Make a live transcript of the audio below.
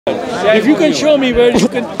If you can show me where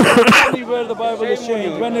the Bible is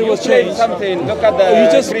changed, when it was changed, Look at the you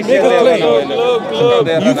just make a claim.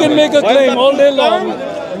 You can make a claim all day long.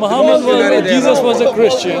 Jesus was a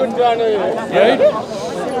Christian, right?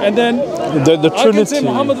 And then the I can say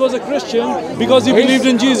Muhammad was a Christian because he believed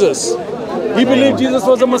in Jesus. He believed Jesus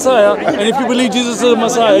was the Messiah, and if you believe Jesus is the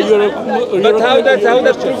Messiah, you're how that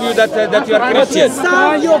prove you that you are Christian?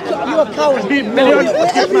 You're a coward.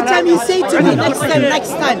 Every time you say to me, next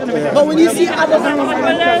time. But when you see others,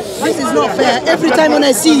 this is not fair. Every time when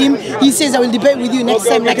I see him, he says, I will debate with you next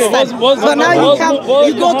time. But now you come,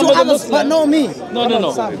 you go to others, but not me.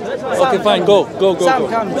 No. Okay, fine, go.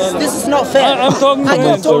 This is not fair. I'm talking to I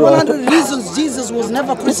got to 100 reasons Jesus was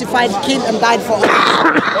never crucified, killed, and died for us.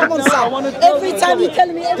 Come on, Sam. Every time you tell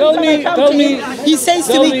me, he says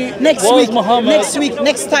to me, next week,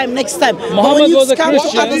 next time. Muhammad was a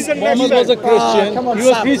Christian. Muhammad was a Christian. He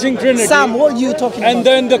was preaching Trinity. Sam, what are you talking about? And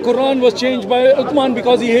then the Quran was changed by Uthman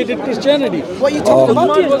because he hated Christianity. What are you talking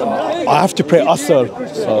about? I have to pray Asr.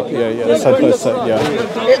 So yeah.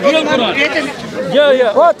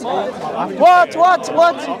 Yeah. What?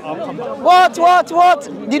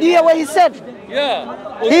 Did you hear what he said? Yeah.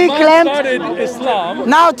 He Uthman claimed started Islam.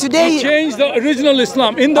 Now today He changed the original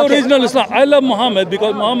Islam. In the original Islam, I love Muhammad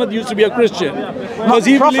because Muhammad used to be a Christian. Because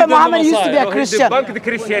he Prophet believed Muhammad in the used to be Messiah. a Christian. Debunked the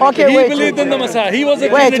Christianity. Okay, He wait. believed in the Messiah. He was a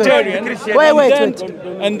Wait. Trinitarian. Wait.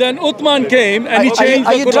 And then Uthman came and he changed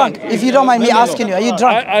Are the you Quran. drunk? If you don't mind me asking you, are you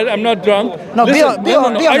drunk? I'm not drunk. No, be Are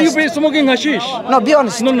honest. you smoking hashish? No, be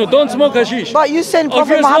honest. No, don't smoke hashish. But you said If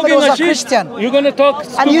Prophet you're Muhammad smoking was a hashish, Christian. You're going to talk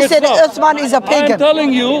stupid And you said stuff. Uthman is a pagan. I'm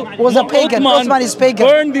telling you, Was a pagan. Uthman is pagan.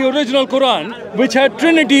 Burned the original Quran, which had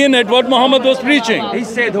Trinity in it, what Muhammad was preaching. He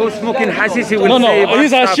said who's smoking hashish, he will say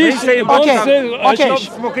he's hashish.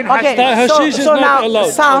 Hashish is So not now,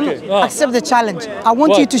 allowed. Sam, accept the challenge. I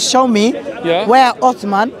want you to show me where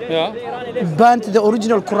Uthman burnt the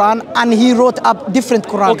original Quran and he wrote up different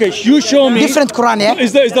Quran. Okay, you show me. Different Quran, yeah?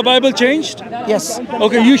 Is the Bible changed? Yes.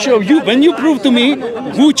 Okay, when you prove to me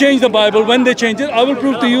who changed the Bible, when they changed it, I will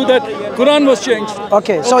prove to you that Quran was changed.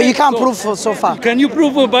 Okay, so you can't prove so far. Can you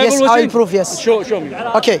prove the Bible was changed? Yes, I will prove, yes. Show me.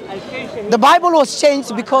 Okay. The Bible was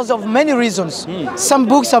changed because of many reasons. Some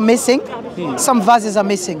books are missing, some verses are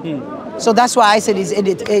missing. So that's why I said it's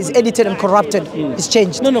edited and corrupted. It's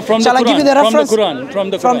changed. No, from Shall the Quran. I give you the reference? From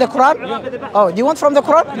the Quran. From the Quran? Yeah. Oh, do you want from the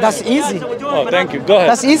Quran? That's easy. Oh, thank you. Go ahead.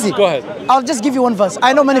 That's easy. Go ahead. I'll just give you one verse.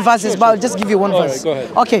 I know many verses, but I'll just give you one verse. All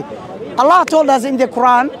right, go ahead. Okay. Allah told us in the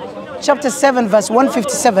Quran, chapter 7, verse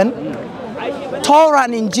 157, Torah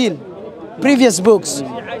and Injil, previous books,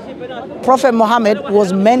 Prophet Muhammad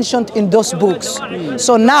was mentioned in those books.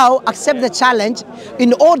 So now, accept the challenge.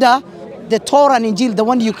 In order, the Torah and Injil, the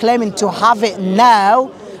one you claiming to have it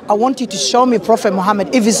now, I want you to show me Prophet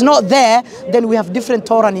Muhammad. If it's not there, then we have different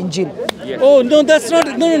Torah and Injil. Yes. Oh, no, that's not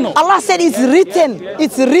it. No. Allah said it's written.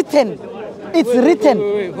 It's written. It's written.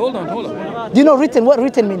 Wait, hold on. Do you know written? What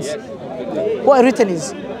written means? What written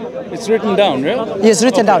is? It's written down, right? Yes,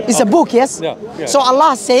 written down. It's a book, yes? Yeah. So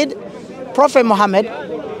Allah said, Prophet Muhammad,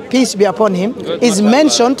 peace be upon him, is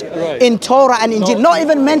mentioned in Torah and Injil. Not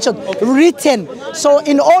even mentioned, written. So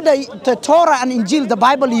in order the Torah and Injil, the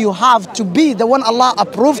Bible you have to be the one Allah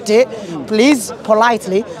approved it, please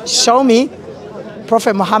politely show me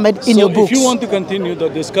Prophet Muhammad in your books. If you want to continue the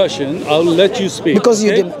discussion, I'll let you speak. Because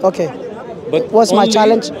you didn't, okay. But what's my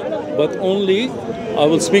challenge? But only I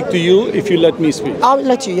will speak to you if you let me speak. I'll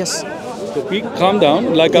let you, yes. So calm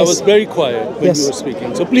down, like I was very quiet when you were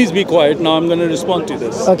speaking. So please be quiet. Now I'm going to respond to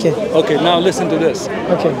this. Okay. Okay, now listen to this.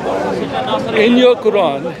 Okay. In your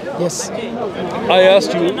Quran, yes, I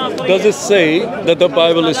asked you, does it say that the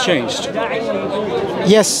Bible is changed?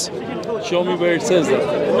 Yes. Show me where it says that.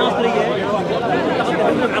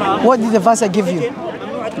 What did the verse I give you?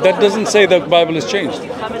 That doesn't say the Bible is changed.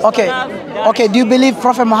 Okay, do you believe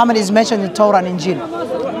Prophet Muhammad is mentioned in Torah and Injil?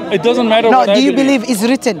 It doesn't matter what I do you believe it's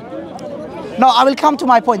written? No, I will come to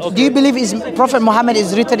my point. Okay. Do you believe Prophet Muhammad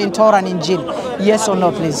is written in Torah and Injil? Yes or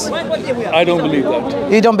no, please? I don't believe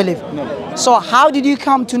that. You don't believe? No. So how did you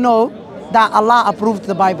come to know that Allah approved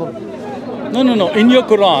the Bible? No. In your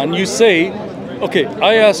Quran, you say, okay,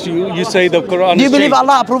 I asked you, you say the Quran is changed. Do you believe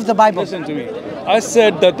Allah approved the Bible? Listen to me. I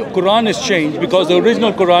said that the Quran is changed because the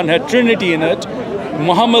original Quran had Trinity in it.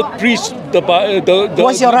 Muhammad preached the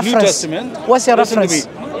What's your New reference? Testament. What's your Listen reference? to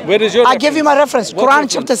me. Where is your I reference? gave you my reference. What Quran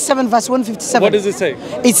reference? chapter 7 verse 157. What does it say?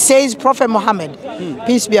 It says Prophet Muhammad,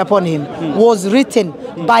 peace be upon him, was written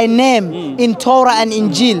by name in Torah and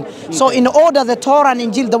Injil. So in order the Torah and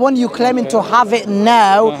Injil, the one you claiming to have it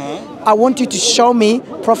now, I want you to show me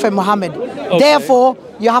Prophet Muhammad. Therefore,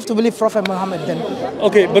 you have to believe Prophet Muhammad then.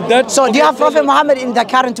 Okay, but that's... So do you have Prophet Muhammad in the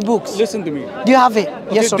current books? Listen to me. Do you have it?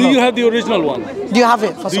 Yes or no? Do you have the original one? Do you have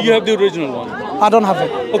it? Do you have the original one? I don't have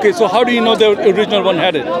it. Okay, so how do you know the original one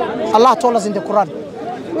had it? Allah told us in the Quran.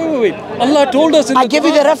 Wait. Allah told us in the Quran. I gave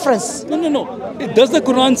you the reference. No. Does the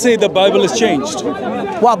Quran say the Bible is changed?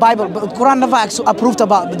 What Bible? But Quran never approved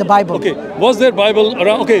about the Bible. Okay, was there Bible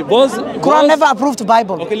around? Okay, Quran never approved the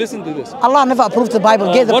Bible. Okay, listen to this. Allah never approved the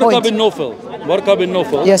Bible. Get the Warqa point. bin Nawfal. Warqa bin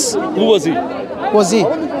Nawfal. Yes. Who was he? Was he?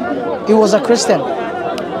 He was a Christian.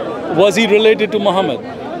 Was he related to Muhammad?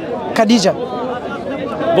 Khadija.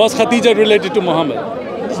 Was Khadija related to Muhammad?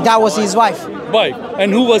 That was his wife. Wife.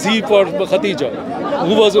 And who was he for Khadija?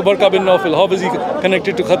 Who was Warqa bin Nawfal? How was he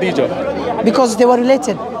connected to Khadija? Because they were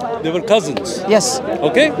related. They were cousins. Yes.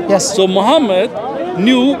 Okay? Yes. So Muhammad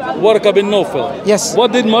knew Warqa bin Nawfal. Yes.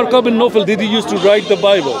 What did Warqa bin Nawfal, did he used to write the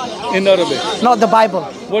Bible in Arabic? Not the Bible.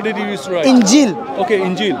 What did he used to write? Injil. Okay,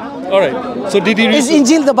 Injil. All right. So did he read? Is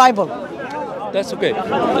Injil the Bible? That's okay.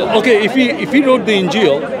 Okay, if he wrote the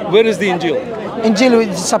Injil, where is the Injil? Injil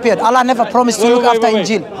disappeared. Allah never promised to look after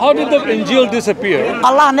Injil. How did the Injil disappear?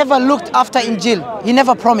 Allah never looked after Injil. He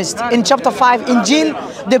never promised. In chapter 5, Injil,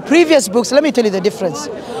 the previous books, let me tell you the difference.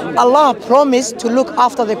 Allah promised to look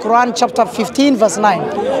after the Quran, chapter 15, verse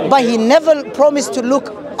 9. But He never promised to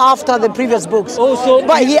look after the previous books.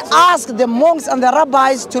 But He asked the monks and the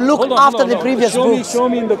rabbis to look after the previous books. Show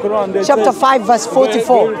me in the Quran. Chapter 5, verse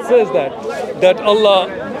 44. Where it says that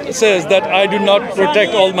Allah says that I do not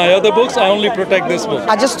protect all my other books, I only protect this book.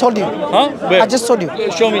 I just told you. Huh? Where? I just told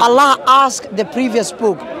you. Show me. Allah asked the previous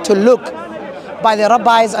book to look by the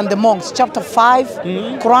rabbis and the monks. Chapter 5,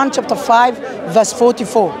 Quran chapter 5, verse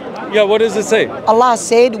 44. Yeah, what does it say? Allah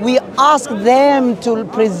said, we ask them to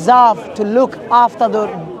preserve, to look after the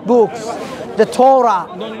books, the Torah,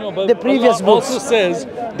 but the previous Allah books. also says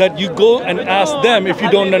that you go and ask them if you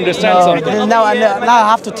don't understand something. Now I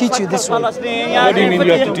have to teach you this one. What do you mean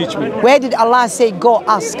you have to teach me? Where did Allah say go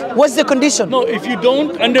ask? What's the condition? No, if you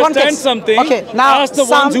don't understand Context. something, Okay, now ask the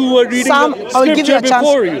ones who were reading the I will give you scripture a chance.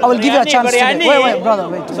 before you. I will give you a chance today. Wait, brother,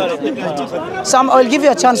 wait. Sam, I will give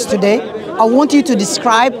you a chance today. I want you to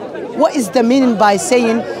describe what is the meaning by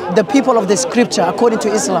saying the people of the scripture according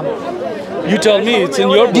to Islam. You tell me, it's in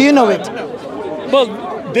your book. Do you know it?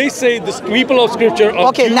 Well, they say the people of scripture are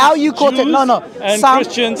Okay, Jews, now you quoted. Jews No. And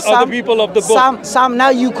Christians are the people of the book. Sam, now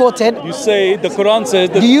you quoted. You say the Quran says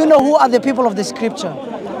that. Do you know who are the people of the scripture?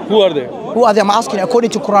 Who are they? Who are they? I'm asking according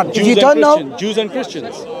to Quran. Jews If you and don't know, Christians. Jews and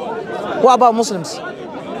Christians. what about Muslims?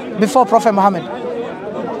 Before Prophet Muhammad.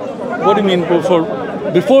 What do you mean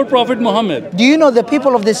before Prophet Muhammad? Do you know the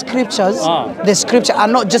people of the scriptures? The scripture are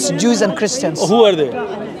not just Jews and Christians. Who are they?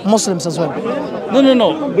 Muslims as well.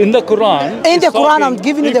 No. In the Quran. In the Quran, I'm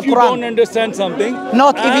giving you the If you Quran. don't understand something.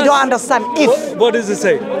 Not if you don't understand. If. What does it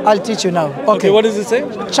say? I'll teach you now. Okay, what does it say?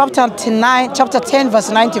 Chapter 10, verse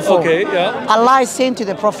 94. Okay, yeah. Allah is saying to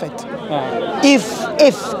the Prophet,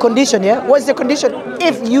 if condition, yeah? What's the condition?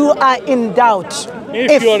 If you are in doubt.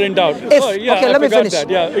 If you are in doubt. If, yeah, okay, let me finish. That.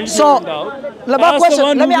 Yeah, if so, you're in doubt,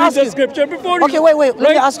 let me ask you. Scripture before you. Okay, wait.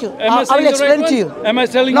 Let me ask you. I will explain to you. Am I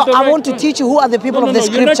telling no, you the I right want to teach you who are the people of the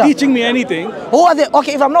scripture. You're not teaching me anything. Who are they?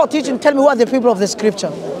 Okay, if I'm not teaching, tell me who are the people of the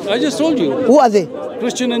scripture. I just told you. Who are they?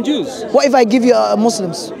 Christian and Jews. What if I give you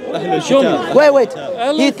Muslims? Show me. Wait.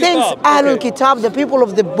 He thinks Ahlul Kitab, the people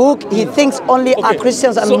of the book, he thinks only are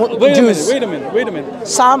Christians and Jews. Wait a minute.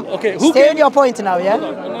 Sam, stay on your point now, yeah?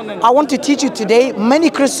 No. I want to teach you today, many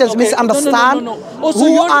Christians misunderstand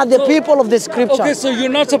who are the people of the scripture. Okay, so you're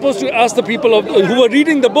not supposed to ask the people who were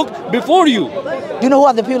reading the book before you. Do you know who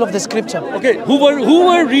are the people of the scripture? Okay, who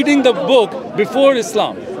were reading the book before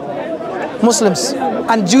Islam? Muslims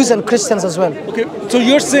and Jews and Christians as well. Okay, so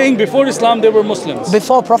you're saying before Islam they were Muslims?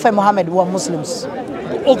 Before Prophet Muhammad were Muslims.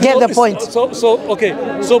 Okay, get the point.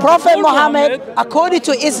 So Prophet Muhammad, according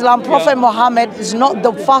to Islam, Prophet Muhammad is not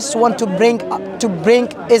the first one to bring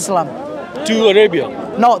Islam to Arabia.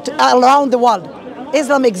 No, around the world.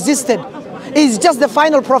 Islam existed. He's just the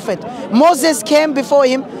final prophet. Moses came before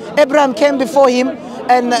him. Abraham came before him.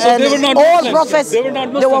 And they were not all Muslims. prophets, they were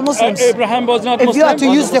not Muslims. They were Muslims. Abraham was not Muslim. If you are to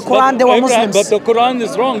use the Quran, they were Muslims. But the Quran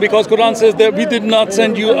is wrong because Quran says that we did not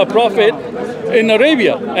send you a prophet in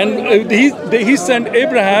Arabia. And he sent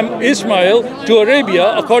Abraham, Ishmael to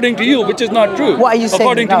Arabia according to you, which is not true. What are you saying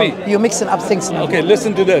according now? to me. You're mixing up things now. Okay,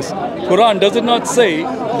 listen to this. Quran does it not say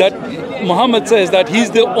that Muhammad says that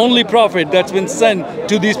he's the only prophet that's been sent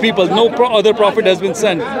to these people. No other prophet has been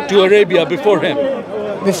sent to Arabia before him.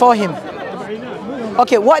 Before him.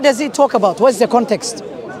 Okay, what does it talk about? What's the context?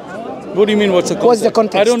 What do you mean, what's the context? What's the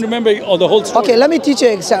context? I don't remember the whole story. Okay, let me teach you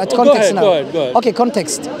exact context now. Go ahead. Okay,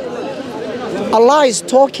 context. Allah is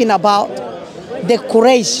talking about the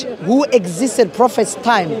Quraysh who existed Prophet's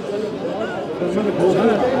time.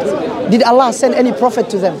 Did Allah send any prophet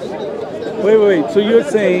to them? Wait. So you're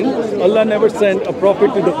saying Allah never sent a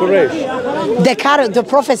prophet to the Quraysh? The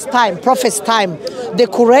Prophet's time. The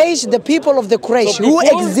Quraysh, the people of the Quraysh So who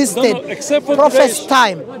before- existed no, except for Prophet's Quraysh.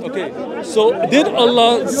 time. Okay. So did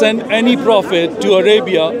Allah send any prophet to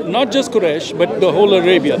Arabia, not just Quraysh, but the whole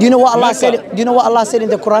Arabia? Do you know what Allah Mecca? said? Do you know what Allah said in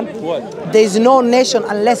the Quran? What? There is no nation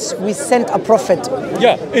unless we sent a prophet.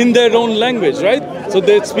 Yeah, in their own language, right? So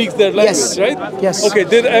they speak their language, Yes. right? Yes. Okay,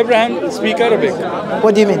 did Abraham speak Arabic?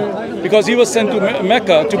 What do you mean? Because he was sent to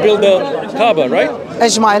Mecca to build the Kaaba, right?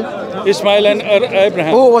 Ishmael. Ishmael and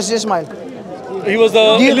Abraham. Who was Ishmael? He was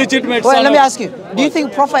the Do you- illegitimate Wait, son let me of- ask you. Do you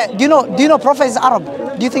think Prophet? Do you know Prophet is Arab?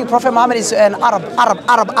 Do you think Prophet Muhammad is an Arab? Do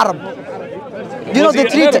you know Was the he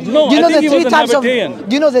three? an Arab? No, do you I know think the he three was a types of? Nabatean.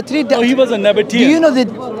 Do you know the three? No, he was a Nabatean. Do you know the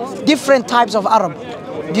different types of Arab?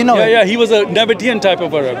 Do you know it? Yeah, he was a Nabatean type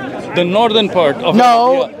of Arab, the northern part of No,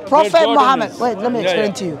 Arabia, where Prophet Jordan Muhammad. is. Wait, let me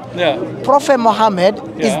explain to you. Yeah, Prophet Muhammad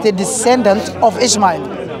Yeah. is the descendant of Ishmael.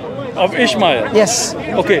 of Ishmael. Yes.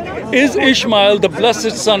 Okay, is Ishmael the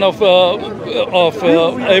blessed son of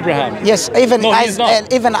Abraham? Yes, even No, he's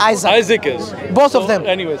not. even Isaac. Isaac is. Both So, of them.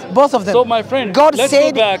 Anyways. Both of them. So my friend, God let's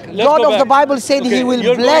said, go back. Let's God go of the back. Bible said Okay, He will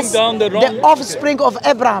you're going bless down the wrong- offspring of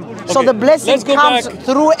Abraham. So Okay, the blessing let's go comes back.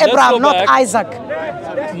 through Let's Abraham, go not back. Isaac.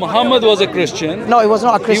 Muhammad was a Christian. No, he was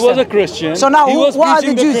not a Christian. He was a Christian. So now, He was what are the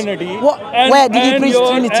preaching the Jews? Trinity. Where did he preach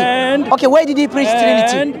your- Trinity? Okay, where did he preach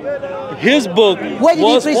Trinity? And his book Where did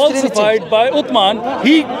he was preach falsified by Uthman.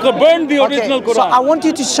 He burned the original Okay, Quran. so I want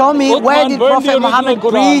you to show me Uthman where did burned the Prophet original Muhammad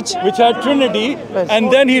Quran, preach. which had Trinity, Yes.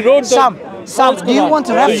 and then he wrote the Sam, false do you Quran. want a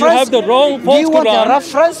So reference? you have the wrong false Do you want Quran, a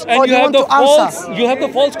reference and or you do you have want the to answer? false. You have the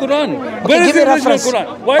false Quran. Okay, Where is give the me original reference. Quran?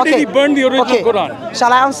 Why did he burn the original Okay. Quran?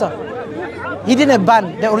 Shall I answer? He didn't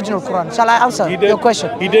ban the original Quran. Shall I answer He did, your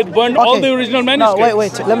question? He did burn all the original manuscripts. No,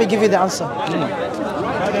 wait. Let me give you the answer.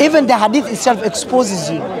 Even the hadith itself exposes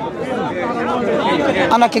you.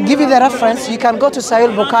 And I can give you the reference. You can go to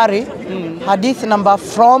Sahih Bukhari, hadith number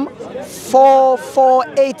from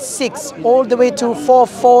 4486 all the way to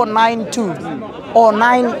 4492 or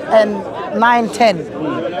 910.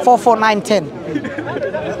 44910.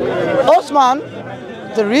 Osman,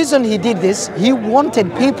 the reason he did this, he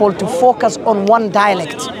wanted people to focus on one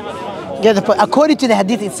dialect. Get the point? According to the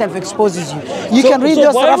hadith itself exposes you. You can read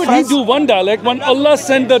those why would he references. do one dialect when Allah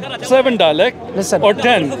sent the 7 dialect Listen. or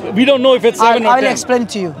 10? We don't know if it's 7 or I'll 10. explain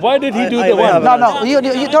to you. Why did he do the one? No,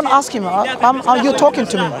 you don't ask him. You're talking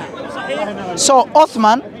to me. So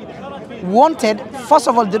Uthman wanted, first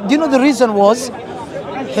of all, do you know the reason was?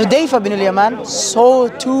 Hudayfa bin al-Yaman saw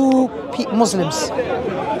two Muslims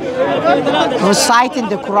reciting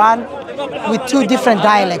the Quran with two different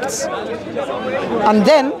dialects. And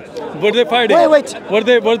then, Were they fighting? Wait. Were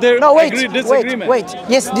there no, wait, disagreement? wait.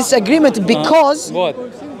 Yes, disagreement because What?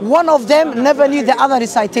 one of them never knew the other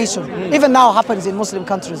recitation. Even now happens in Muslim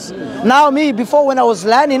countries. Now me, before when I was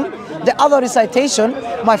learning the other recitation,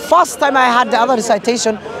 my first time I had the other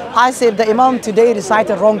recitation, I said the Imam today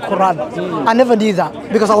recited wrong Quran. I never knew that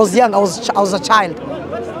because I was young, I was a child.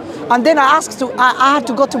 And then I had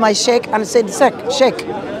to go to my sheikh and said, Sheikh,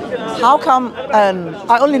 how come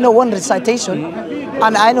I only know one recitation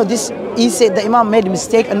and I know this, he said the Imam made a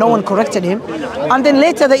mistake and no one corrected him. And then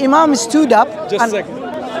later the Imam stood up. Just a second.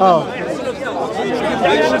 Oh.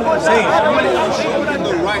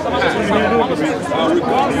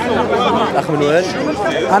 أخ من وين؟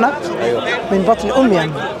 أنا من بطن أمي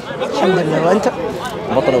يعني. الحمد لله. وأنت؟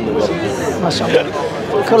 بطن أمي برضه. ما شاء الله.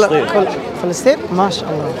 كل فلسطين؟ ما شاء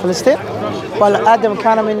الله. فلسطين؟ ولا آدم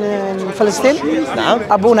كان من فلسطين؟ نعم.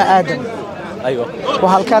 أبونا آدم. أيوه.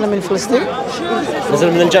 وهل كان من فلسطين؟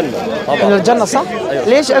 نزل من الجنة طبعا. من الجنة صح؟ أيوه.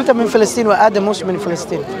 ليش أنت من فلسطين وآدم مش من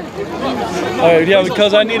فلسطين؟ Yeah,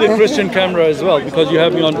 because I need a Christian camera as well, because you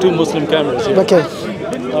have me on 2 Muslim cameras here. Okay.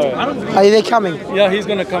 Are they coming? Yeah, he's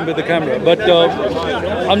going to come with the camera. But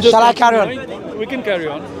I'm just... Shall I carry on? We can carry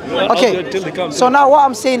on. I'll do Okay. it till he comes. So now what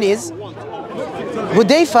I'm saying is,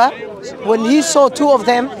 Hudayfa, when he saw two of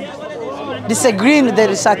them disagreeing with the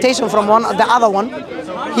recitation from the other one,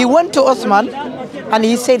 he went to Uthman and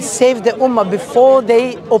he said, save the ummah before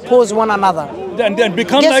they oppose one another. And then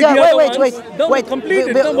become Yes, like yeah, the other ones. wait. Complete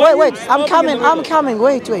it. Wait. I'm coming.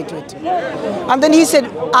 Wait. And then he said,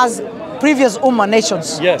 as previous ummah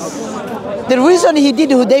nations. Yes. The reason he did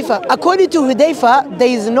Hudayfa, according to Hudayfa, there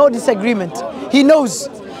is no disagreement. He knows.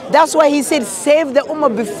 That's why he said, save the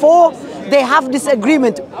ummah before they have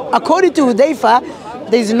disagreement. According to Hudayfa,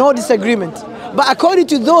 there is no disagreement. But according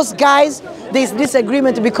to those guys, there is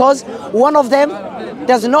disagreement because one of them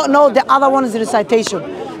does not know the other one's recitation.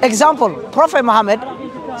 Example, Prophet Muhammad,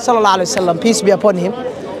 sallallahu alaihi wasallam, peace be upon him,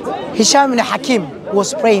 Hisham ibn Hakim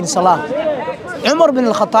was praying salah. Umar ibn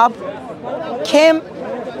al-Khattab came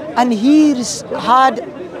and he heard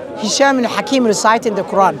Hisham ibn Hakim reciting the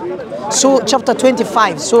Quran. So chapter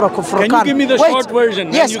 25, Surah Furqan. Can you give me the short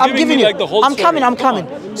version? Yes, I'm giving you. Like the whole I'm story.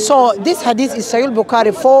 coming. So this hadith is Sahih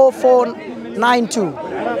Bukhari 4492.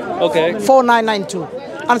 Okay. 4992.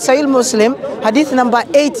 And Sahih Muslim, hadith number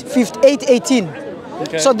 818.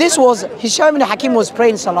 Okay. So this was, Hisham ibn Hakim was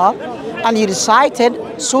praying salah and he recited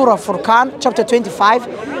Surah Furqan, chapter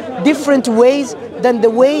 25, different ways than the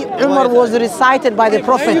way Umar was recited by the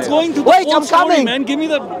Prophet. Why are you going to the Wait, whole I'm story, coming. man? Give me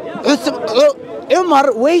the...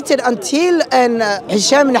 Umar waited until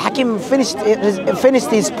Hisham ibn Hakim finished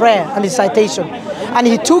his prayer and his citation, and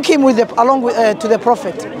he took him along to the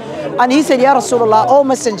Prophet, and he said, "Ya Rasulullah, O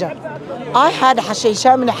Messenger, I had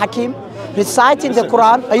Hisham ibn Hakim reciting the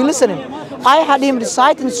Quran. Are you listening? I had him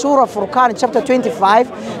reciting Surah Furqan, chapter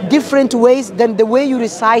 25, different ways than the way you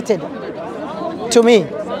recited to me."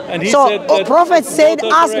 And he so said that Prophet said,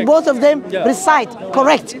 "Ask correct. both of them recite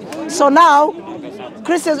correct." So now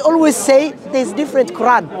Christians always say there's different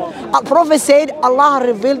Quran. A Prophet said Allah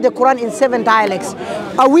revealed the Quran in 7 dialects.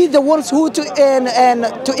 Are we the ones who to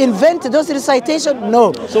invent those recitations?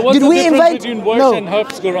 No. So what's Did the we difference invent? between verse No. and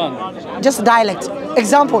Hafs Quran? Just dialect.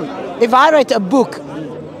 Example, if I write a book,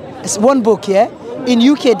 it's one book here, in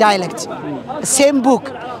UK dialect, same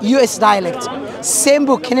book, US dialect, same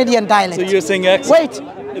book, Canadian dialect. So you're saying accent?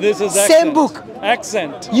 Wait, This is same accent. book.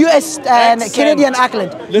 Accent. US and Accent. Canadian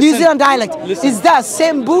accent, New Listen. Zealand dialect. Listen. Is that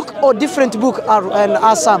same book or different book and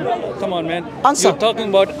Assam? Come on, man. Answer. You're talking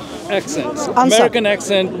about accents. Answer. American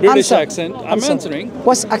accent, British Answer. accent. I'm Answer. answering.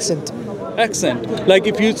 What's accent? Accent. Like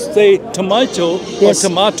if you say tomato Yes. or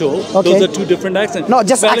tomato, Okay. those are two different accents. No,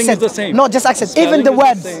 just Spelling accent. is the same. No, just accent. Spelling Even the is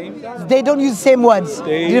words, same. they don't use the same words.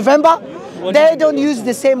 They- You remember? What do They you don't mean? use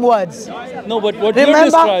the same words. No, but what you're Remember?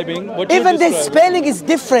 describing, Even the spelling is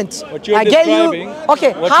different. What you're I get you. describing-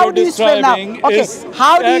 Okay, what how you're do you spell now? describing Okay, is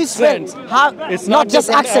how do you spell? accent. How? It's not not just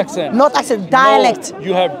different accent. accent. Not accent. Dialect. No,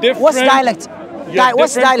 you have different. What's dialect? You have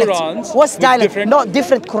What's different dialect? Qurans What's with dialect? different- Not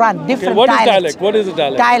different Quran. Different what is dialect. dialect? What is a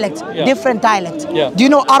dialect? Dialect. Yeah. Different dialect. Yeah. Do you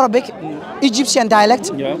know Arabic? Egyptian dialect.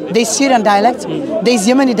 Yeah. There's Syrian dialect. There's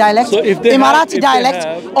Yemeni dialect. So if they Emirati have- if they dialect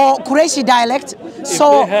have- or Qurayshi dialect.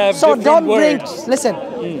 they have different don't bring. words. Listen.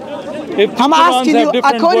 If two I'm Qurans asking have you,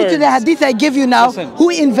 different according to the words, hadith I gave you now, Listen. who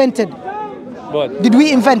invented? What? Did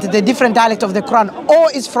we invent the different dialect of the Quran, or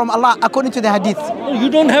is from Allah according to the hadith? You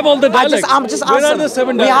don't have all the dialects. I'm just Where answering. are the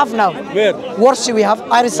 7 We dialects? have now. Where? Warshi we have.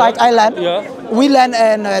 I recite, I learn. Yeah. We learn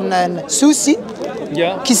and Susi,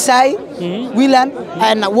 Yeah. Kisai, we learn,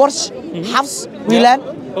 and Warsh, Hafs, we Yeah. learn.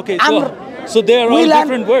 Okay, Amr, so they are all we learn-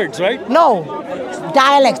 different words, right? no,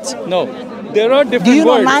 dialect. No. There are different Do you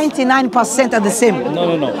know words. 99% are the same? No.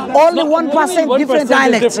 Only 1% different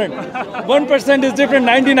dialect. Is different. 1% is different,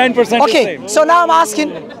 99% is Okay, same. so now I'm asking,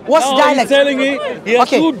 what's Now dialect? he's telling me he has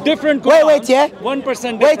Okay. two different Wait, Qurans, yeah.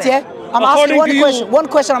 1% different. Wait, yeah. I'm asking According one to you, question. One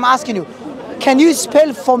question I'm asking you. Can you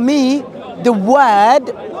spell for me the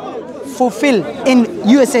word fulfill in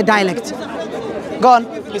USA dialect? Go on.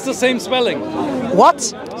 It's the same spelling. What?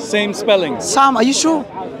 Same spelling. Sam, are you sure?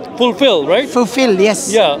 Fulfill, right? Fulfill,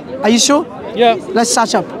 yes. Yeah. Are you sure? Yeah. Let's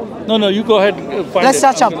search up. No, you go ahead. Find Let's it.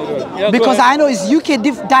 search I'm up. gonna do it. Yeah, go Because ahead. I know it's UK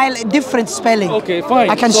different spelling. Okay, fine.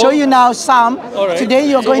 I can So- show you now, Sam. All right. Today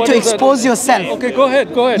you're So going what to is that? expose yourself. Okay, go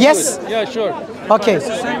ahead. do Yes. it. Yeah, sure. Okay.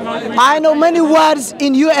 I know many words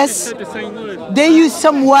in US. They use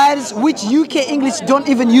some words which UK English don't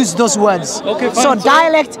even use those words. Okay, fine. So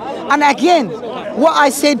dialect, and again, what I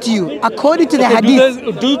said to you, according to the Okay,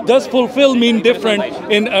 hadith, does fulfill mean different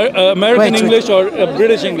in American Wait. English or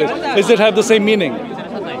British English? Does it have the same meaning?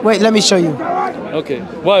 wait, let me show you. Okay.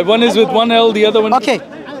 Why? One is with one L, the other one. Okay,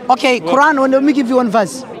 Quran, let me give you one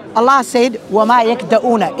verse. Allah said, وَمَا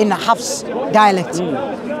يَكْدَعُونَ in Hafs dialect.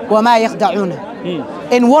 وَمَا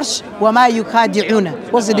يَخْدَعُونَ In Warsh, وَمَا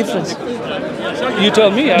يُكَادِعُونَ. What's the difference? You tell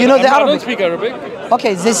me. You know the I don't Arabic? speak Arabic.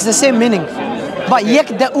 Okay, this is the same meaning. But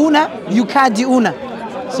يَكْدَعُونَ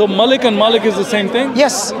يُكَادِعُونَ. So Malik and Malik is the same thing?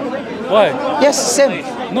 Yes, Why? yes, same.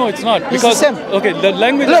 No, it's not. It's the same. Okay, the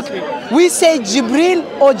language I Look, speak. we say Jibril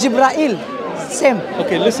or Jibrail. Same.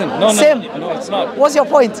 Okay, listen. No, Same. no, it's not. What's your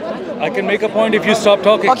point? I can make a point if you stop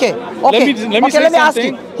talking. Okay, Let me say let me ask you.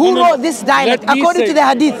 something. Who No, wrote this dialect? let me According say- to the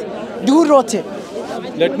hadith, who wrote it?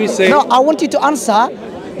 Let me say. No, I want you to answer.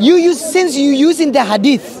 Since you using the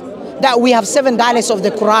hadith that we have 7 dialects of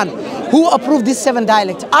the Quran, who approved these 7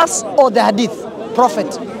 dialects? Us or the hadith? Prophet?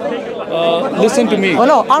 Listen to me. Oh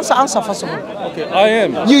no, answer first of all. Okay, I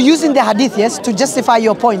am. You're using the hadith, yes, to justify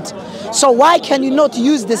your point. So why can you not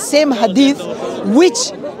use the same hadith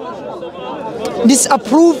which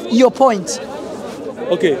disapprove your point?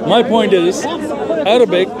 Okay, my point is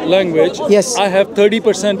Arabic language. Yes. I have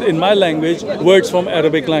 30% in my language words from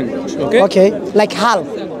Arabic language. Okay. Okay, like hal,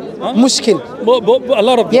 mushkil. A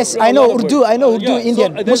lot of them. Yes, I know Urdu. I know Urdu,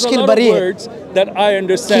 Indian. So there's a Mushkil lot of bari. words that I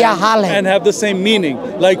understand Kya hal hai? and have the same meaning,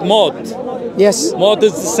 like moth. Yes. Moth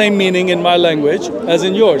is the same meaning in my language as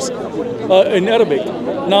in yours, in Arabic.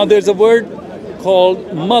 Now there's a word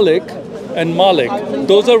called Malik and Malik.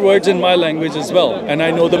 Those are words in my language as well, and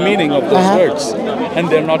I know the meaning of those words, and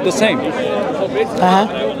they're not the same.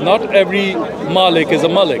 Not every Malik is a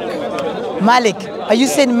Malik. Malik. Are you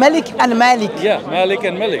saying Malik and Malik? Yeah, Malik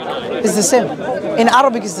and Malik. It's the same. In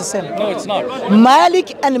Arabic, it's the same. No, it's not.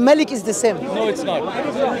 Malik and Malik is the same. No, it's not.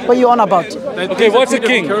 What are you on about? Okay, what's a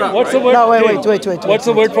king? What's the word? No, for wait, king? wait. What's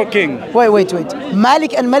the word for king? Wait.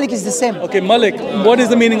 Malik and Malik is the same. Okay, Malik. What is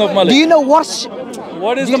the meaning of Malik? Do you know what?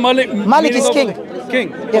 What is the Malik? Malik is meaning of king.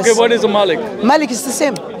 King. Yes. Okay, what is a Malik? Malik is the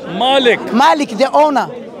same. Malik. Malik, the owner.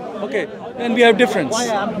 Okay, and we have difference.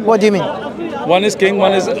 What do you mean? One is king,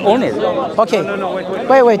 one is owner. Okay.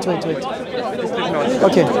 Wait. Okay.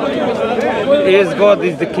 Is God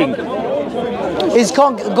is the king. Is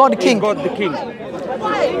God king? God the king.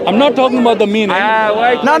 I'm not talking about the meaning.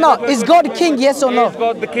 No. Is God king? Yes or no? Is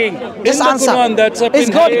God the king? Just In the answer. Quran, that's up Is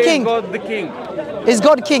in God heaven. king? Is God the king? Is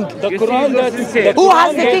God king? The Quran that's Who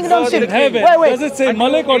has the kingdomship? in heaven. Wait. Does it say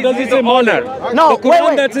Malik or does it say Malik? No, The Quran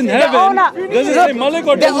wait. that's in The heaven. owner, Does it say Malik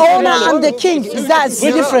or the does it say owner Malik? and the king, is that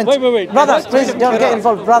different? Wait. Brother, please don't get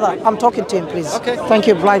involved. Brother, I'm talking to him, please. Okay. Thank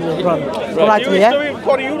you, brother. Politely, yeah?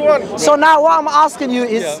 So now what I'm asking you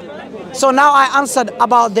is, so now I answered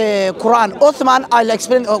about the Quran. Uthman, I'll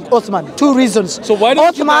explain Uthman. Two reasons. So why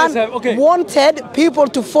don't you guys Uthman have- okay. wanted people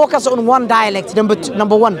to focus on one dialect, number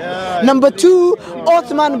one. Number two,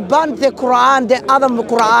 Uthman banned the Quran, the other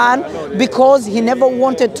Quran, because he never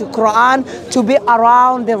wanted the Quran to be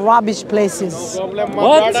around the rubbish places.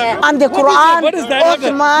 What? And the Quran, What is that?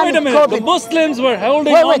 Uthman Wait a minute. copied. The Muslims were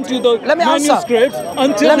holding Wait. on to the Let me answer. manuscripts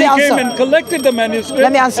until Let me he came answer. and collected the manuscript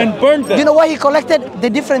Let me answer. and burned them. You know why he collected the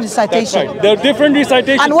different recitation? That's right. There are different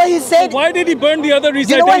recitations. And what he said- So why did he burn the other You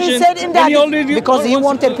recitation? know what he said in when he that? already- Because he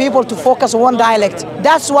wanted people to focus on one dialect.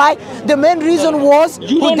 That's why the main reason was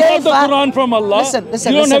You don't have the Hudayfa- Quran from Allah. Listen. You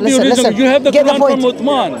don't have the original. You have the Get Quran point. from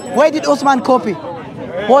Uthman. Where did Uthman copy?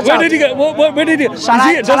 Watch Where out. did he get? Where did he? Shall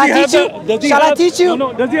I teach you? Shall I teach you?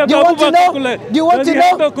 No. Does he have Do the you Abu want to Bakr? know? Do you want Does to he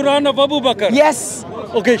have know? the Quran of Abu Bakr? Yes.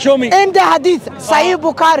 Okay, show me. In the hadith, Sahih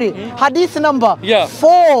Bukhari, hadith number Yeah.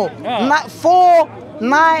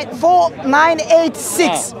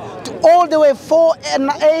 4986 to all the way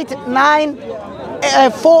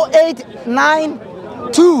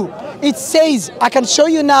 4892. It says, I can show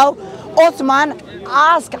you now, Uthman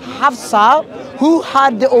asked Hafsa, who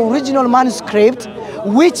had the original manuscript,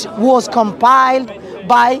 which was compiled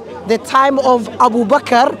by the time of Abu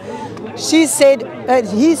Bakr. She said,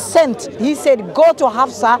 he said, go to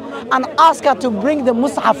Hafsa and ask her to bring the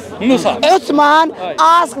Mus'haf. Uthman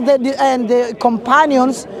asked the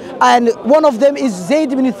companions, and one of them is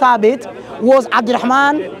Zayd ibn Thabit, was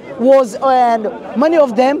Abdurrahman, and many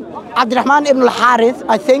of them, Abdurrahman ibn al-Harith,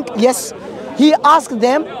 I think, yes. He asked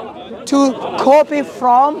them to copy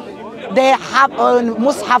from the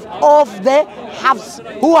Mus'haf of the Hafs.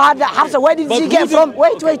 Who had the Hafsa? Where did she get from?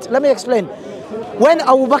 Wait, let me explain. When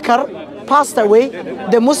Abu Bakr passed away,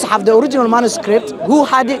 the Mus'haf, the original manuscript, who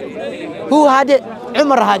had it?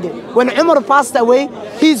 Umar had it. When Umar passed away,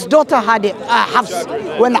 his daughter had it, Hafs.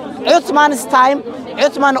 When Uthman's time,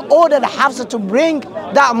 Uthman ordered Hafs to bring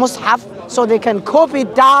that Mus'haf so they can copy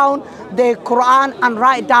down the Quran and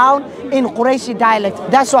write down in Qurayshi dialect.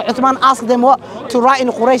 That's why Uthman asked them to write in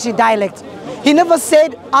Qurayshi dialect. He never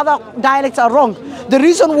said other dialects are wrong. The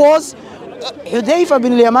reason was Hudayfa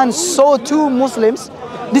bin Yaman saw two Muslims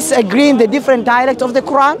disagreeing the different dialect of the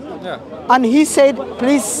Quran, and he said,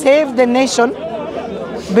 please save the nation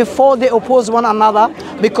before they oppose one another,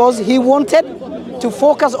 because he wanted to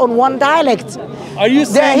focus on one dialect. Are you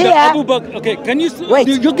saying that Abu Bakr? Okay, can you wait?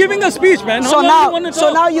 You're giving a speech, man. How So long now, do you want to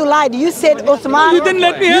talk? you lied. You said Uthman. You didn't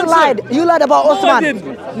let me answer. You lied about No, Uthman. I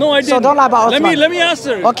didn't. No, I didn't. So don't lie about Uthman. Let me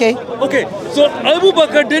answer. Okay. Okay. So Abu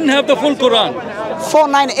Bakr didn't have the full Quran.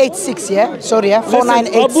 4986, yeah? Sorry, yeah? Listen,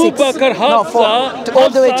 4986. Abu Bakr, Hafsa, all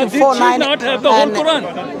the way to did she 49. not have the whole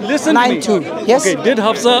Quran? Listen to me. 92, yes? Okay, did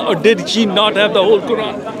Hafsa or did she not have the whole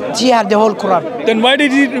Quran? He had the whole Quran. Then why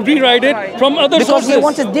did he rewrite it from other Because sources? he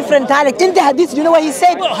wanted different dialect. In the hadith, you know what he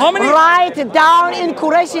said? Well, how many- Write it down in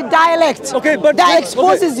Qurayshi dialect. Okay, but that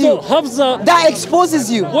exposes okay, you. So Hafsa, That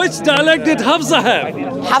exposes you. which dialect did Hafsa have?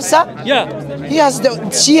 Hafsa? Yeah.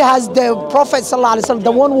 She has the Prophet sallallahu alaihi wasallam,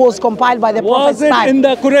 the one who was compiled by the Prophet's Was it time. in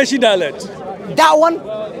the Qurayshi dialect? That one,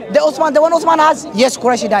 the one Osman has, yes,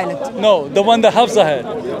 Qurayshi dialect. No, the one that Hafsa had.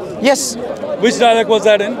 Yes, Which dialect was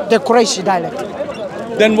that in? the Qurayshi dialect.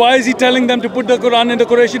 Then why is he telling them to put the Quran in the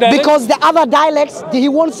Qurayshi dialect? Because the other dialects, he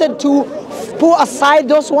wanted to put aside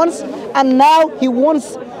those ones, and now he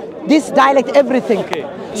wants this dialect everything. Okay.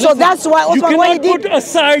 So Listen, that's why you Osman, when he cannot did, put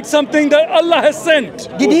aside something that Allah has sent.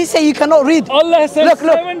 did he say you cannot read? Allah has sent Look,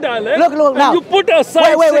 7 dialects. look and now. you put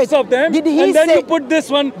aside Wait, 6 of them. Did he and then say, you put this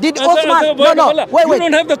one. Did as a Osman? word of No, Allah. wait. You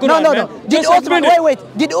don't have the Quran. No. Man. Did Just Osman? admit it. Wait.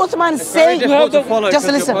 Did Osman say? You have the follow Just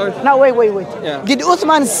because listen. you're both- Now wait. Yeah. Did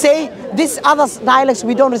Osman say these other dialects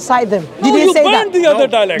we don't recite them? Did No, he you say burned that? the other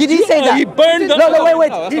dialect. Did he say that? He burned the No, other.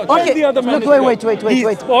 wait. He burned Okay. the other Look, manuscript. wait. He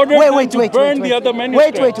ordered them Wait. to burn the other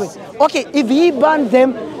manuscripts. Wait. Okay, if he burned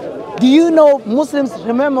them, do you know Muslims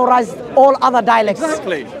memorize all other dialects?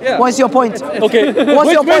 Exactly. Yeah. What's your point? Okay.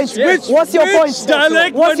 What's your point? What's your point?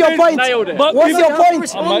 Dialect What's your point? But What's your point?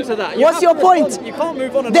 Respond to that. You What's have your to point? respond. You can't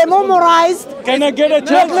move on. And They memorized. Can I get a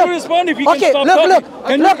chance to respond if you Okay, can stop look, talking? look,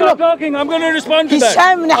 Can look, you stop look. talking? I'm going to respond to Hisham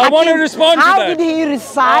that. ibn I want to Hakim, respond to how that. did he I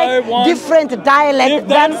recite want- different dialect If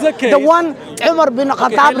than that's the case- the one Umar bin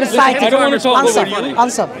Khattab recited? I don't want to talk answer, over you.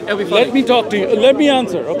 answer. Let me talk to you. Let me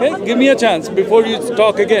answer, okay? Give me a chance before you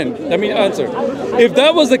talk again. Let me answer. If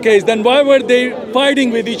that was the case, then why were they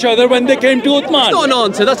fighting with each other when they came to Uthman? It's not an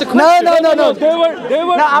answer. That's a No, question. no. They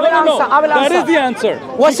were. No, I will answer, I will That answer. is the answer.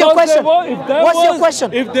 What's your Because question? if that What's your was-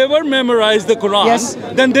 question? If they were memorized the Quran, Yes.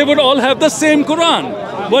 then they would all have the same Quran.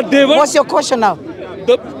 But they were What's your question now?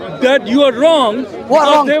 that you are wrong. What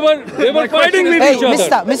because wrong? They were fighting with Hey, each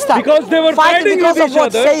other. mister. Because they were fighting because with of each what?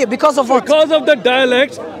 other. Say it, because of what? Because of the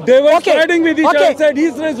dialects, they were Okay, fighting with each okay. other. Said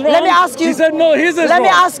his is wrong. Let me ask you. He said no, his is wrong. Let me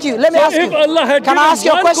ask you. So if Allah had Can I given ask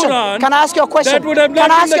you a one question? Quran, Can I ask you a question? that would have not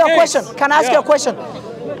Can I been ask the you a case. question? Can I ask you a Yeah. question?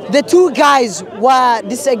 The two guys were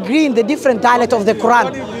disagreeing the different dialect of the Quran.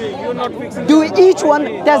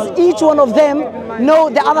 Does each one of them know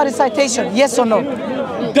the other recitation? Yes or no?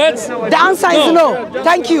 The answer is no.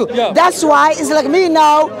 Thank you. Yeah. That's why it's like me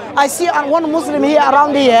now. I see one Muslim here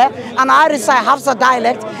around here, and I recite Hafsa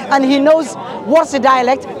dialect, and he knows what's the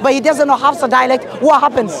dialect, but he doesn't know Hafsa dialect. What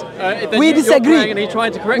happens? Then We you're disagree. praying and he's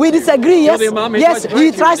trying to correct We you. disagree. You're Yes. the imam, he Yes. tries to He correct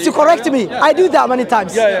you. tries to correct me. Yeah. I do that many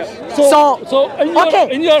times. Yeah. So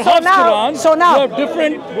in your so Hafs now, Quran, so now, you have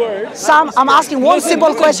different words. Sam, I'm asking one Listen, simple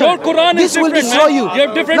listen, question. your Quran is This will different, destroy man. you. You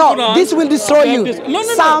have different no, Quran. this will destroy you. No.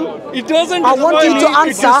 Sam, It doesn't I destroy want you me, to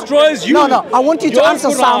answer. It destroys you. No, I want you to Your answer,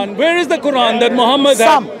 Quran, Sam. Where is the Quran that Muhammad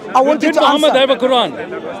Sam, had? I want you Did to Muhammad answer. have a Quran?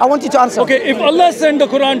 I want you to answer. Okay, if Allah sent the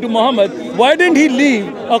Quran to Muhammad, why didn't he leave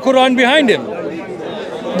a Quran behind him?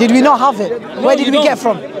 Did we not have it? Where did you we don't. get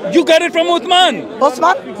from? You got it from Uthman.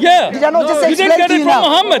 Osman? Yeah. Did I not just You explain didn't get to it you from now?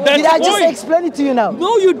 Muhammad. That's Did I the just point. explain it to you now?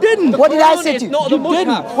 No, you didn't. What did I Quran say is to you? not the You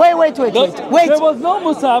didn't. Mus'haf. Wait. There was no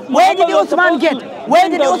Musaf. Where did Muhammad was Uthman supposed get? to Where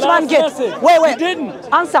bring did the Uthman last get? message. Wait. He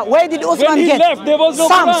didn't. Answer. Where did Uthman When he get? left, there was no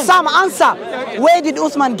Quran. Sam, answer. Where did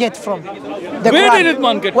Uthman get from? The Where Quran. did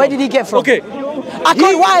Uthman get Where from? did he get from? Okay.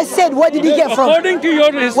 Why I said, where did he get from? According to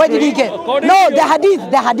your history. Where did he get? according No, to the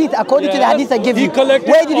your- hadith. According to the Yes, hadith I gave he you. collected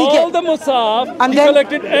Where did he all get? the Musaf. And he then-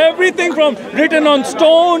 collected everything from written on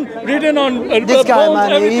stone, written on This guy, bones,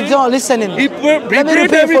 man, everything. he's not listening. He Let me put repeat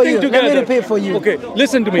for everything you. together. Let me repeat for you. Okay,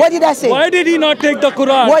 listen to me. What did I say? Why did he not take the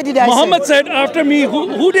Quran? What did I say? Muhammad said after me.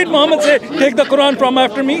 Who did Muhammad say take the Quran from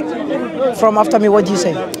after me? From after me, what do you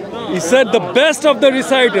say? He said the best of the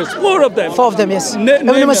reciters, 4 of them. 4 of them, yes. Name Ibn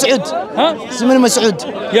them. Mas'ud. Huh? Ibn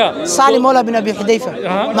Mas'ud. Yeah. Salim Mawla bin Abi Hudayfa.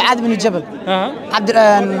 Ma'ad bin Jabal.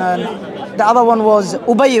 The other one was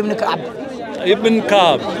Ubay ibn Ka'ab. Ibn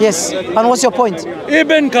Ka'b. Yes. And what's your point?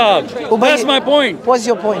 Ibn Ka'b. Ubay- That's my point. What's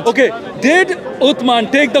your point? Okay, did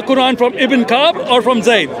Uthman take the Quran from Ibn Ka'b or from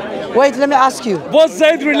Zayd? Wait, let me ask you. Was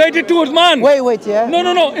Zayd related to Uthman? Wait, yeah.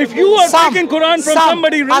 No. If you are taking Quran from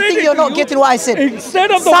somebody related I think you're to not you, getting what I said. instead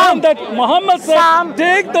of the Sam, one that Muhammad said, Sam,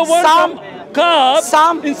 take the one Sam, from Ka'b.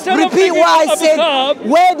 Sam, instead of repeat taking what I Abu said. Ka'b,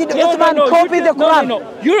 Where did Uthman copy the Quran? No.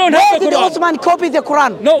 You don't Where have the did Quran. Uthman copy the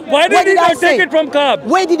Quran? No, why did he I not say? take it from Ka'b?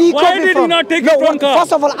 Where did he Why copy did from? he not take No, it from Ka'b?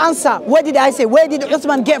 First of all, answer. Where did I say? Where did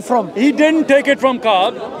Uthman get from? He didn't take it from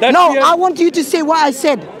Ka'b. That's No, the- I want you to say what I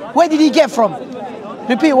said. Where did he get from?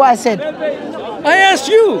 Repeat what I said. I asked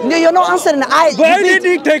you. No, you're not answering. Why did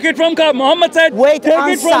he take it from Ka'b? Muhammad said, Wait, take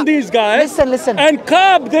it from answer. these guys. Listen. And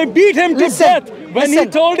Ka'b, they beat him to Listen, death when he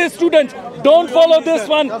listen. told his students, Don't follow this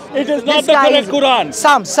one. It is not This the guy correct is- Quran.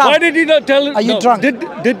 Sam. Why did he not tell? Are you drunk?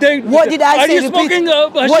 Did they? What did I are say? you Repeat. smoking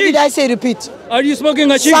hashish? What did I say? Repeat. Are you smoking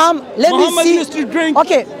hashish? Sam, let Muhammad me used see. to drink.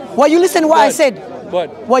 Okay. Well, you listen what I What? said.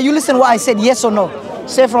 What? Well, you listen what I said. Yes or no?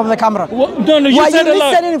 Say from the camera. No, you Were said you a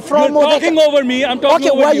lot. listening from You're the- talking over me. I'm talking Okay.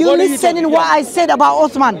 over Were you. you What are listening talking- what I said about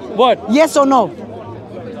Uthman? What? Yes or no?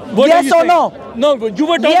 What Yes are you or saying? no? No, but you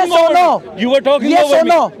were talking Yes or over no? me. You were talking Yes over or me.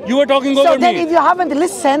 no? You were talking So over then, me. if you haven't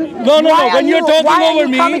listened, No. why When are you're you, talking why are over you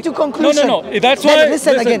me, coming to conclusion? No. That's Then why.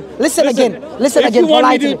 listen again. Listen again. Listen if again. You want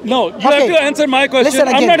me to, politely. no, you Okay. have to answer my question. Listen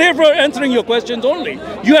I'm again. not here for answering your questions only.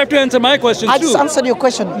 You have to answer my questions I too. just answered your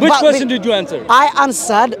question. Which But question did you answer? I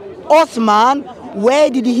answered Uthman. Where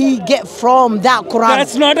did he get from that Quran?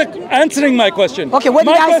 That's not answering my question. Okay, what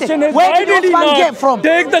did my I say? question is, Where why did did he Uthman not get from?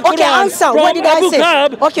 take the Quran Okay, answer. from What did I Abu say?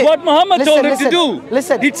 Kab, Okay, what Muhammad told him to do?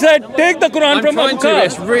 Listen. He said, take the Quran I'm from trying Abu to. Kab.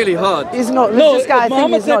 It's really hard. He's not. No, This guy, I think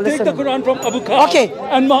Muhammad he's not said, take the listening. Quran from Abu Kab. Okay.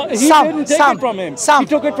 And he Sam, didn't take Sam, it from him. Sam. He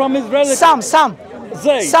took it from his relative. Sam.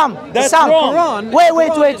 Zayd. Sam, That's Sam. wrong. Wait,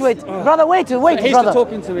 brother, wait, he's brother.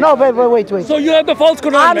 talking to me. No, wait. So you have the false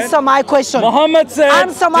Quran, Answer man. my question. Muhammad said,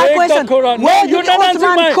 Answer my take question. the Quran. Where No, you're did not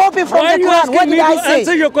answering Uthman my copy from Why the are you Quran? asking What me did I to say?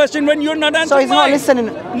 answer your question when you're not answering So he's not mine?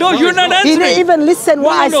 listening. No, you're not He answering. didn't even listen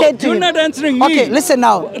what I No, said to you're him. not answering me. Okay, listen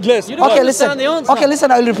now. Listen. don't Okay, understand listen. the answer. Okay,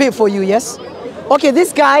 listen. I'll repeat for you. Yes. Okay,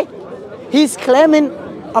 this guy, he's claiming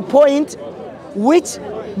a point which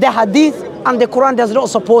the Hadith and the Quran does not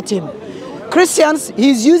support him. Christians,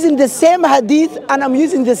 he's using the same Hadith, and I'm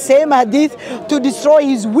using the same Hadith to destroy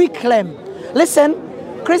his weak claim. Listen,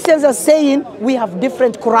 Christians are saying we have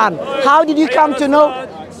different Quran. How did you come to know?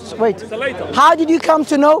 Wait. How did you come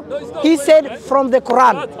to know? He said from the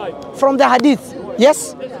Quran, from the Hadith.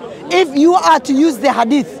 Yes. If you are to use the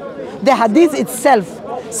Hadith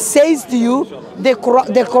itself says to you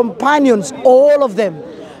the companions, all of them,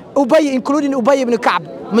 Ubay, including Ubay ibn Ka'b,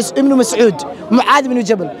 ibn Mas'ud, Mu'adh ibn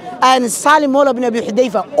Jabal, and Salim Mawla ibn Abi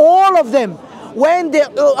Hudayfa, all of them, when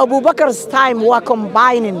Abu Bakr's time were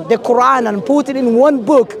combining the Quran and put it in one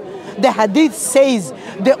book, the Hadith says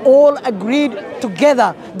they all agreed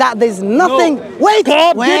together that there's nothing. No. Wait,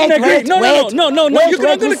 Ka'b wait, didn't agree. wait, No. wait. You're not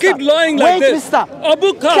going to mister. keep lying like Wait, this. mister.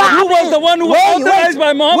 Abu Ka'b, who was the one who was authorized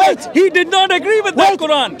by Muhammad, he did not agree with that Wait.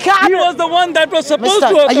 Quran. Ka'b- He was the one that was supposed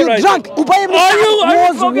Mister, to are authorize you drunk? it. Ubay ibn Are you Ka'b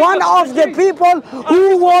was smoking one of the hashish? people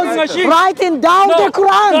who was hashish? writing down No, the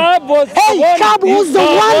Quran. Ka'b was the Hey, one- Ka'b was the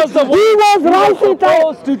Ka'b was the one. one He was who was writing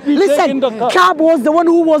supposed to be Listen, taking the Quran. Ka'b was the one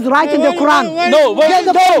who was writing the Quran. No, Get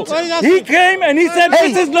the point. he came and he said,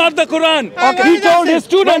 Hey. this is not the Quran. Okay. He told his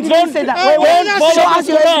students, When did he don't say that? don't Show follow us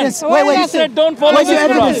the your Quran. evidence. Wait. He said, don't follow Where's the your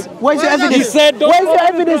evidence? Quran. Where's your evidence? He said, don't Where's your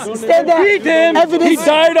follow the evidence? Quran. Stay there. Beat him. Evidence. He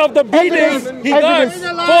died of the beatings. Evidence. He got Evidence.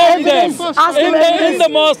 formed them. Evidence. Ask him In evidence. the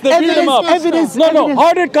mosque, they beat him up. Evidence. No. Evidence.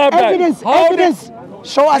 How did Ka'b die? Evidence. How did- Evidence.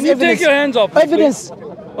 Show us Can you evidence. take your hands off me, Evidence.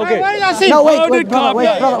 Okay. No, How wait, did brother, Ka'b wait,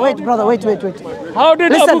 die? brother, wait. How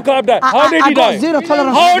did Listen, Abu Ka'b die? How did I he got die? zero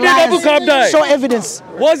tolerance How for did liars. Abu Ka'b die? Show evidence.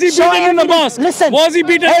 Was he Show beaten in the evidence. mosque? Listen. Was he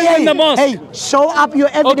beaten in the mosque? Hey, show up your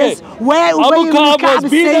evidence. Okay. Where Abu Ubay ibn Ka'b Ka'b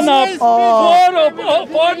was beaten says, up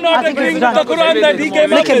for not I think agreeing it's with the done. Quran that he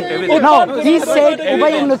came up with. No, he said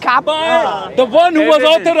Ubay ibn Ka'b. By the one who was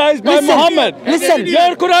authorized by Listen, Muhammad. listen.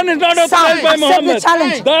 Your Quran is not authorized by accept the Muhammad.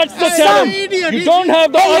 challenge. That's the Sam. challenge. You don't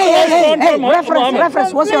have the authorized Quran from Muhammad.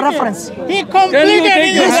 Reference. What's your reference? He Can you completed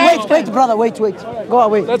take your his hands Wait, brother, wait. Go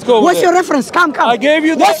away. Let's go What's with your it. reference? Come. I gave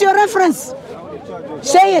you the- What's your reference?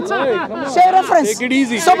 Say it. Say reference. Take it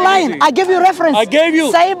easy. Stop Take it lying. easy. I give you reference. I gave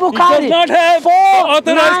you. Say Bukhari. He does not have the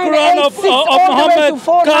authorized Quran of Muhammad.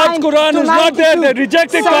 Ka'b's Quran is not there. They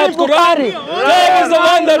rejected Ka'b's Quran. Ka'b is the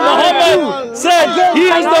one that Muhammad said he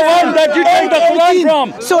is the one that you take the Quran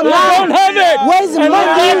from. So you now, don't have it. where's And in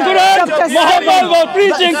Matthew that Quran, chapter Muhammad 7? was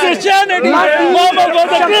preaching Christianity. Muhammad was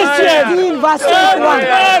a Christian. 18 verse Oh, 21.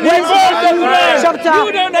 man, he Where's wrote the Matthew Quran. chapter You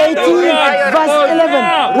don't have the 18 Quran. verse 11?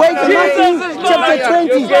 Where's Matthew chapter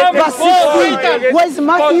 20 verse 16? Where's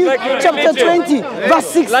Matthew chapter 20 verse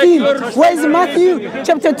 16? Where's Matthew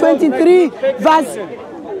chapter 23 verse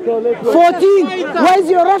 14? Where's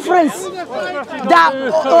your reference? That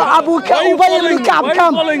Abu Ubay ibn Ka'b Why are you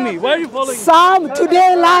come. following me? Why are you following me? Sam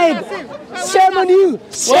today lied. Shame on you.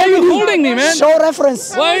 Why are you holding me, man? Show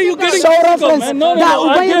reference. Why are you getting Show physical, reference man? No, that I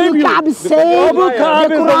Ubay gave ibn you. Ka'b said Abu Ka'b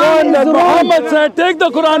the is the Quran one that is wrong. Muhammad said, take the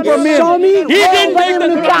Quran from me. Show me He didn't Ubay take the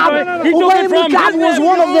ibn Quran. Ka'b. He took Ubay it ibn from Ka'b was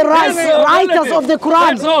one of the writers of the Quran.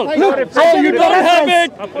 That's all. Look, I So gave you the don't have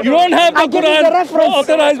reference. it. You don't have I the give you the Quran reference.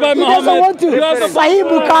 authorized by He Muhammad. doesn't want to. You have the Sahih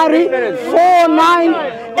Bukhari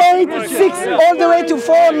 4986 all the way to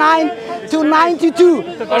 49 to 92.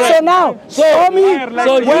 So now, show me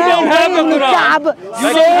So you don't have the Quran. Ka'b You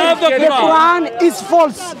don't have the says the Quran is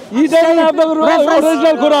false. You don't have the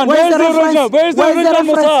original Quran. Where's the original? Where's the original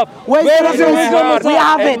Musaf? Where's the reference? We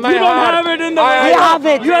have it. You don't have it in the Bible. We have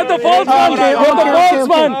it. You have the false one. You have the false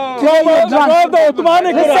one. You have the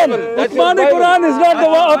Uthmani Quran. Uthmani Quran is not the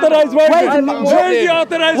authorized version. Where's the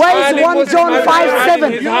authorized Where's 1 John 5:7?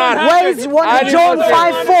 Where's 1 John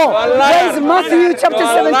 5:4? Where's Matthew chapter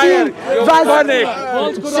 17 verse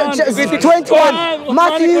 21?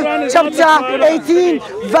 Matthew chapter 18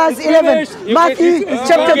 verse 11. Matthew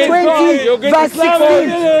chapter 20 verse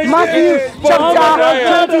 16. Matthew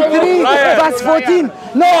chapter 23 verse 14.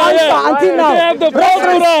 No answer until now. They have the false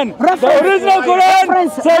Quran. The original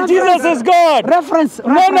Quran said Jesus is God. Reference.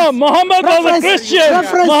 No, Muhammad was a Christian.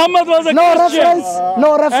 Muhammad was a Christian.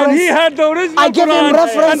 No reference. And he had the original I give him Quran.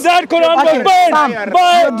 reference. And that Quran was burned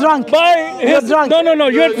you're drunk. by his... You're drunk. No,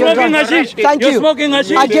 you're smoking hashish. Thank You're you. smoking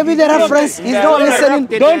hashish. I give you the reference. He's not listening.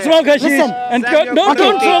 Don't smoke hashish. Listen. And don't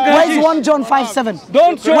smoke hashish. Where's 1 John 5:7?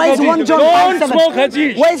 Don't smoke Where's hashish. 1 John Don't 5:7? smoke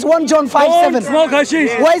hashish. Where's 1 John 5:7? Don't smoke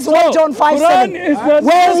hashish. Where's 1 John 5:7?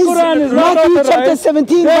 Where is Matthew chapter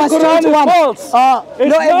 17 verse 21?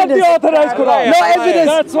 No evidence. Authorized Quran. No evidence.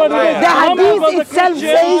 That's what it is. The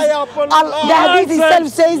hadith itself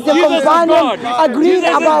says the companion agreed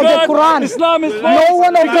about the Quran. Islam is No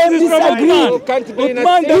one of them disagreed.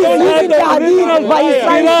 Uthman He's using the hadith by his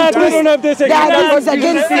trying to twist. The hadith is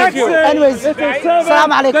against it. Anyways,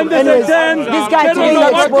 salam alaikum. Anyways, this guy today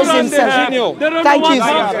exposed himself. Thank you.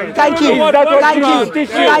 Thank you. Thank you.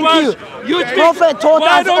 Thank you. Prophet taught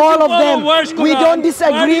us all of them. We don't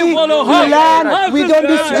disagree. We learn. We don't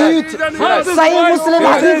dispute. Sahih Muslim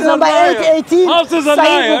hadith number 818.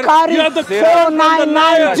 Sahih Bukhari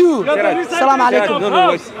 4992. Salam alaikum.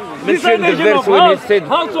 Mention the verse when he said,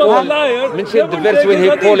 mention the verse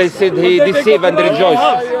when Paul said he deceived and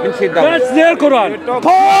rejoiced. Mention that. That's their Quran.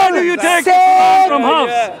 Paul you take said from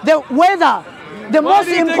Hafs? The most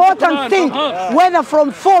important thing, whether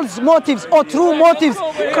from false motives or true motives,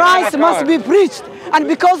 Christ must be preached. And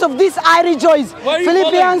because of this, I rejoice.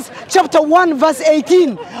 Philippians chapter 1 verse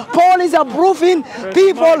 18. Paul is approving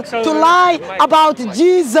people to lie about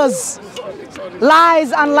Jesus.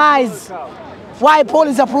 Lies and lies. Why Paul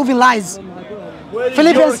is approving lies?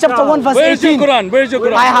 Philippians chapter 1 verse 18. Where's your Quran? Where's your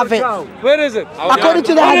Quran? I have it. Where is it? According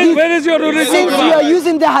to the hadith. Where is your original Since Quran? you are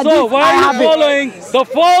using the hadith, So why I are you have it. following the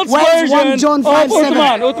false Where's 1 version John of 5:7?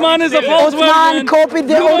 Uthman? Uthman is a false Uthman version. copied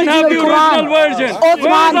the You don't have original the Quran. original version.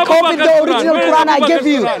 Uthman Where is copied the Abu Bakr's original Where is Quran I Abu gave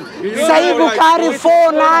you. Bakr's Sahih Bukhari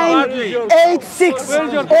 4986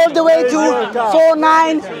 all the way to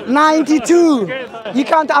 4992. You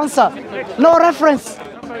can't answer. No reference.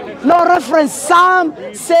 No reference. Sam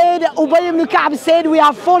said, Ubay ibn Ka'b said we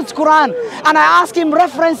have false Quran. And I asked him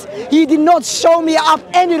reference. He did not show me up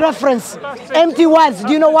any reference. Empty words.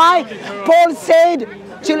 Do you know why? Paul said,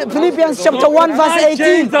 Philippians chapter 1 verse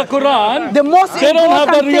 18. The Quran. The most They don't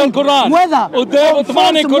have the real important Quran. thing, whether The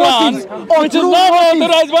Uthmani Quran, which is not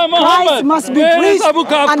authorized by Muhammad. Christ must be Where is preached. Abu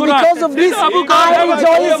Ka'b And Quran? because of this, Abu Ka'b I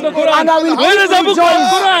rejoice and I will Where is keep Abu Ka'b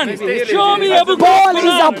rejoicing. Quran? Show me Abu Ka'b Paul is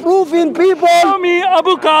Quran. approving Show people me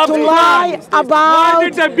Abu Ka'b to Quran. lie Why about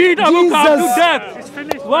did they beat Abu Ka'b to Jesus. death?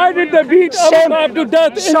 Why did they beat Abu Shame. Ka'b to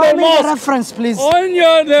death in Show their me the mosque? reference, please. On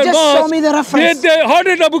their Just mosque. show me the reference. How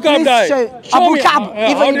did Abu Ka'b Please die? show. Show Abu me. Ka'b, How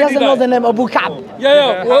even he did doesn't know die? the name Abu Ka'b.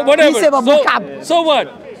 Yeah, whatever. He said Abu Ka'b. So what?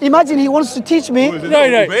 Imagine he wants to teach me.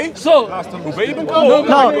 Right. So,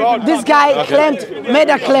 No, this guy made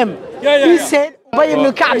a claim. Yeah. He said, Ubay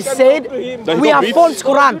ibn Ka'b said, we have false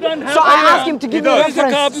Quran. So I asked him to give me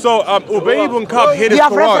reference. So Ubay ibn Ka'b hid his You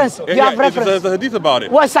have Quran. reference. You have reference. There's a hadith about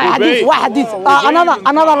it. What's that hadith? What hadith?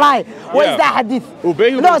 Another lie. What is that hadith? Ubay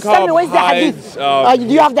ibn No, tell me, Ka'b what is the hadith? hides, Do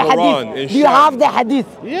you have the Quran in hadith? Do you Sham. have the hadith?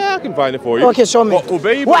 Yeah, I can find it for you. Okay, show me. But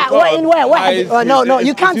Ubay ibn Where? Ka'b In where? What hadith? hides No, his-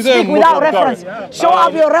 you can't it's either speak in without Muslim or reference. Tariq. Show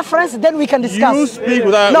up your reference, then we can discuss. You speak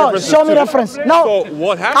without No, references show me too. reference. No, So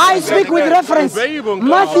what happened I is speak with that reference. Ubay ibn Ka'b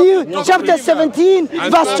Matthew was chapter 17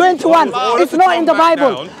 verse 21. It's not in the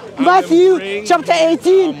Bible. Matthew chapter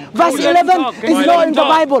 18 verse 11 is not in the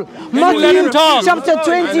Bible. Matthew chapter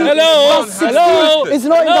 20 verse 16 is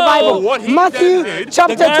not in the Bible. Matthew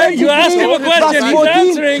chapter 23 verse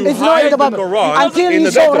 14 is not in the Bible. Until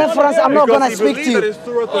you show reference, I'm not going to speak to you.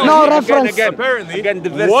 No reference. Again, the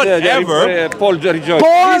verse, Whatever. Paul rejoiced.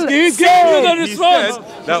 Paul He gave you the said response.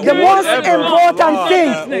 the most important thing,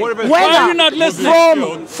 Why are you not whether listening?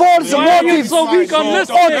 from false Why are you motives so weak on or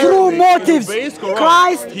listening? true motives,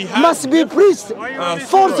 Christ must be preached.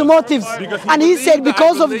 False motives. And he said,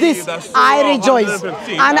 because of this, I rejoice.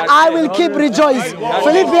 And I will keep rejoicing.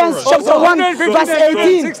 Philippians chapter 1, verse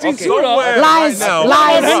 18. Lies,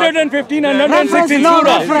 lies. 115 and 116 No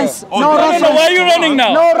surah. reference. No No, reference. why are you running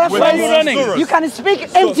now? No reference. Why are you running? You can speak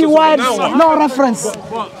empty words. No reference.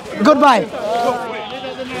 Goodbye.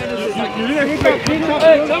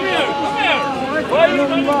 Hey, come here. Why are you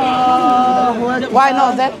running now? Why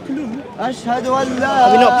not that?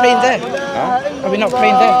 Are we not praying there? Are we not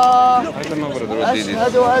praying there? I don't know, brother. What did it?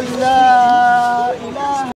 أشهد أن لا إله